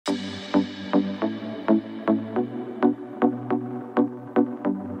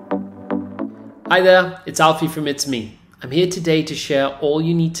Hi there, it's Alfie from ITSme. I'm here today to share all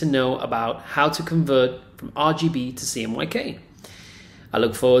you need to know about how to convert from RGB to CMYK. I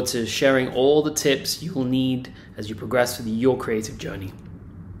look forward to sharing all the tips you'll need as you progress through your creative journey.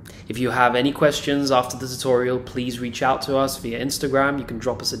 If you have any questions after the tutorial, please reach out to us via Instagram. You can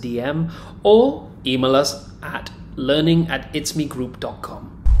drop us a DM or email us at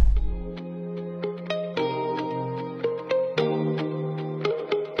learning@itsmegroup.com.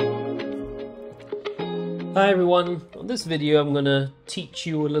 Hi everyone, on this video I'm going to teach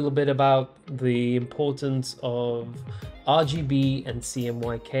you a little bit about the importance of RGB and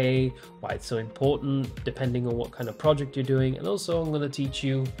CMYK, why it's so important depending on what kind of project you're doing, and also I'm going to teach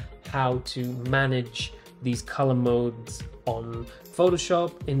you how to manage these color modes on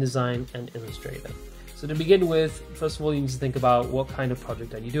Photoshop, InDesign and Illustrator. So to begin with, first of all you need to think about what kind of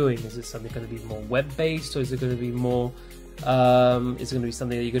project are you doing. Is it something going to be more web-based, or is it going to be more, is it going to be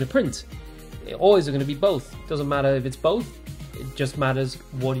something that you're going to print? Or is it going to be both? It doesn't matter if it's both, it just matters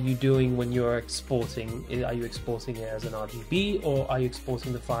what are you doing when you're exporting. Are you exporting it as an RGB or are you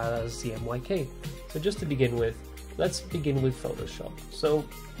exporting the file as CMYK? So just to begin with, let's begin with Photoshop. So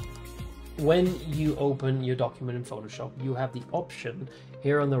when you open your document in Photoshop, you have the option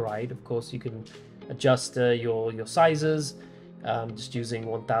here on the right. Of course, you can adjust your sizes, just using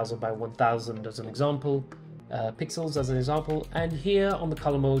 1000 by 1000 as an example. Pixels as an example, and here on the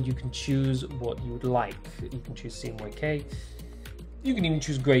color mode you can choose what you would like. You can choose CMYK, you can even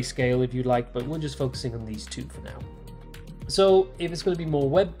choose grayscale if you like, but we're just focusing on these two for now. So if it's going to be more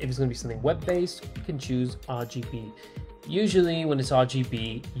web, if it's going to be something web-based, you can choose RGB. Usually when it's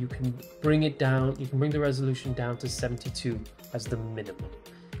RGB, you can bring it down, you can bring the resolution down to 72 as the minimum.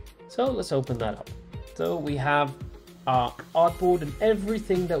 So let's open that up. So we have our artboard, and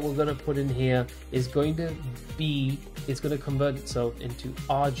everything that we're going to put in here is going to be, it's going to convert itself into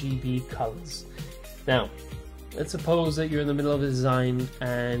RGB colors. Now let's suppose that you're in the middle of a design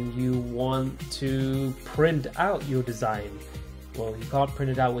and you want to print out your design. Well, you can't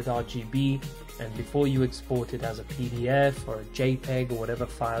print it out with RGB, and before you export it as a PDF or a JPEG or whatever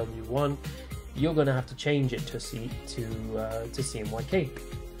file you want, you're going to have to change it to CMYK.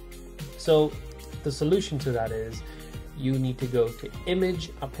 So the solution to that is you need to go to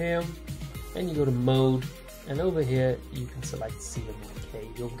Image up here, and you go to Mode, and over here you can select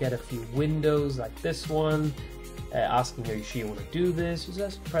CMYK. You'll get a few windows like this one asking you, you want to do this. You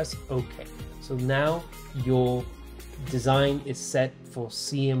just press OK. So now your design is set for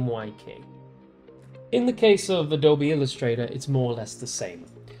CMYK. In the case of Adobe Illustrator, it's more or less the same.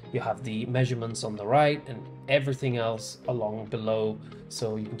 You have the measurements on the right and everything else along below.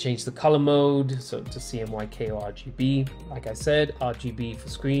 So you can change the color mode so to CMYK or RGB. Like I said, RGB for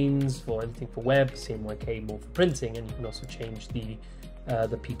screens, for anything for web, CMYK more for printing, and you can also change the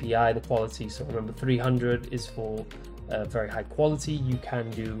PPI, the quality. So remember, 300 is for very high quality. You can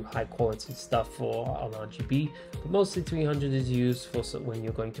do high quality stuff on RGB, but mostly 300 is used for when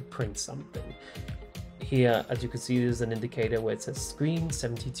you're going to print something. Here, as you can see, there's an indicator where it says screen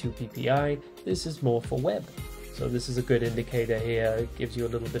 72 ppi. This is more for web. So this is a good indicator here. It gives you a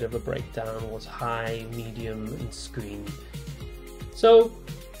little bit of a breakdown, what's high, medium, and screen. So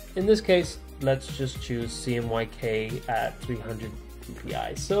in this case, let's just choose CMYK at 300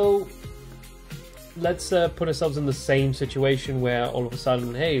 ppi. So let's put ourselves in the same situation where all of a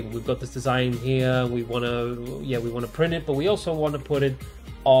sudden, hey, we've got this design here. We want to print it, but we also want to put it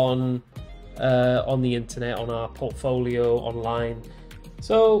on the internet, on our portfolio, online.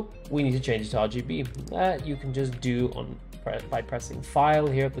 So we need to change it to RGB. That you can just do by pressing File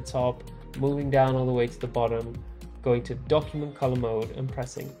here at the top, moving down all the way to the bottom, going to Document Color Mode and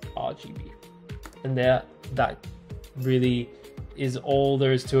pressing RGB. And that really is all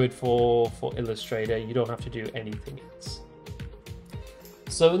there is to it for Illustrator. You don't have to do anything else.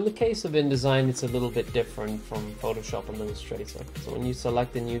 So in the case of InDesign, it's a little bit different from Photoshop and Illustrator. So when you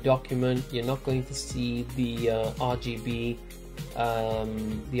select a new document, you're not going to see the RGB or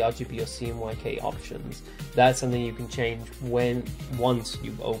CMYK options. That's something you can change once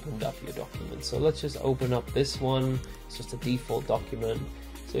you've opened up your document. So let's just open up this one. It's just a default document.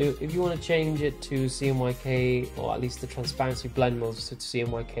 So if you want to change it to CMYK, or at least the transparency blend modes to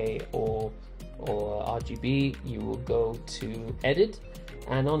CMYK or RGB, you will go to Edit.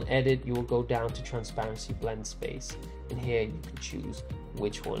 And on Edit, you will go down to Transparency Blend Space, and here you can choose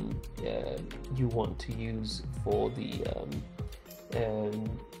which one you want to use for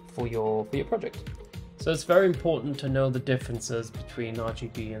your project. So it's very important to know the differences between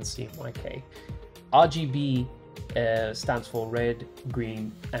RGB and CMYK. RGB stands for red,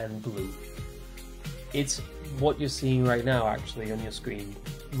 green, and blue. It's what you're seeing right now actually on your screen.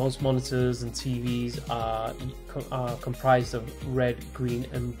 most monitors and TVs are comprised of red, green,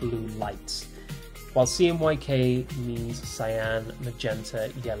 and blue lights, while CMYK means cyan,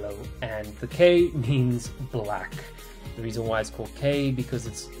 magenta, yellow, and the K means black. The reason why it's called K because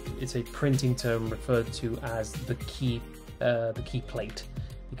it's a printing term referred to as the key plate,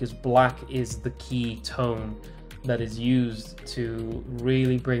 because black is the key tone that is used to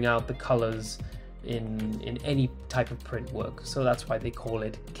really bring out the colors in any type of print work. So that's why they call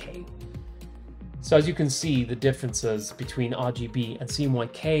it K. So as you can see, the differences between RGB and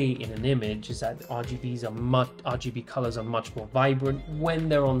CMYK in an image is that RGB colors are much more vibrant when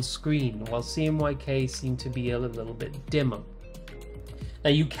they're on screen, while CMYK seem to be a little bit dimmer. Now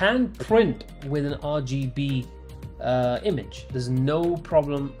you can print with an RGB image. There's no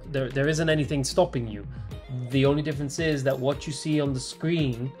problem. There isn't anything stopping you. The only difference is that what you see on the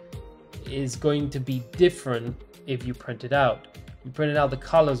screen is going to be different if you print it out. You print it out, the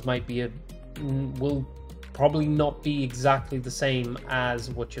colors will probably not be exactly the same as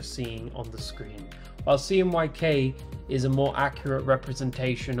what you're seeing on the screen, while CMYK is a more accurate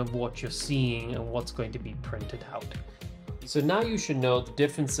representation of what you're seeing and what's going to be printed out. So now you should know the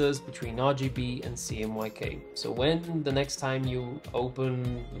differences between RGB and CMYK. So when the next time you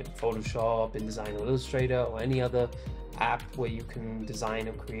open Photoshop, InDesign or Illustrator or any other app where you can design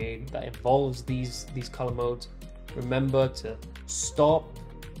or create that involves these color modes, remember to stop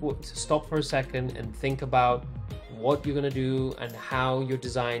for a second and think about what you're going to do and how your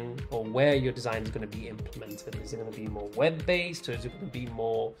design or where your design is going to be implemented. Is it going to be more web-based, or is it going to be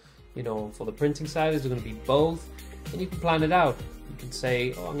more, for the printing side? Is it going to be both? And you can plan it out. You can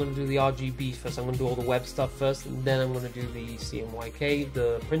say, oh, I'm going to do the RGB first, I'm going to do all the web stuff first, and then I'm going to do the CMYK,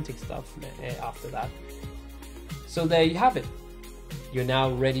 the printing stuff after that. So there you have it. You're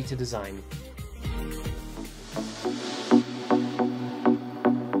now ready to design.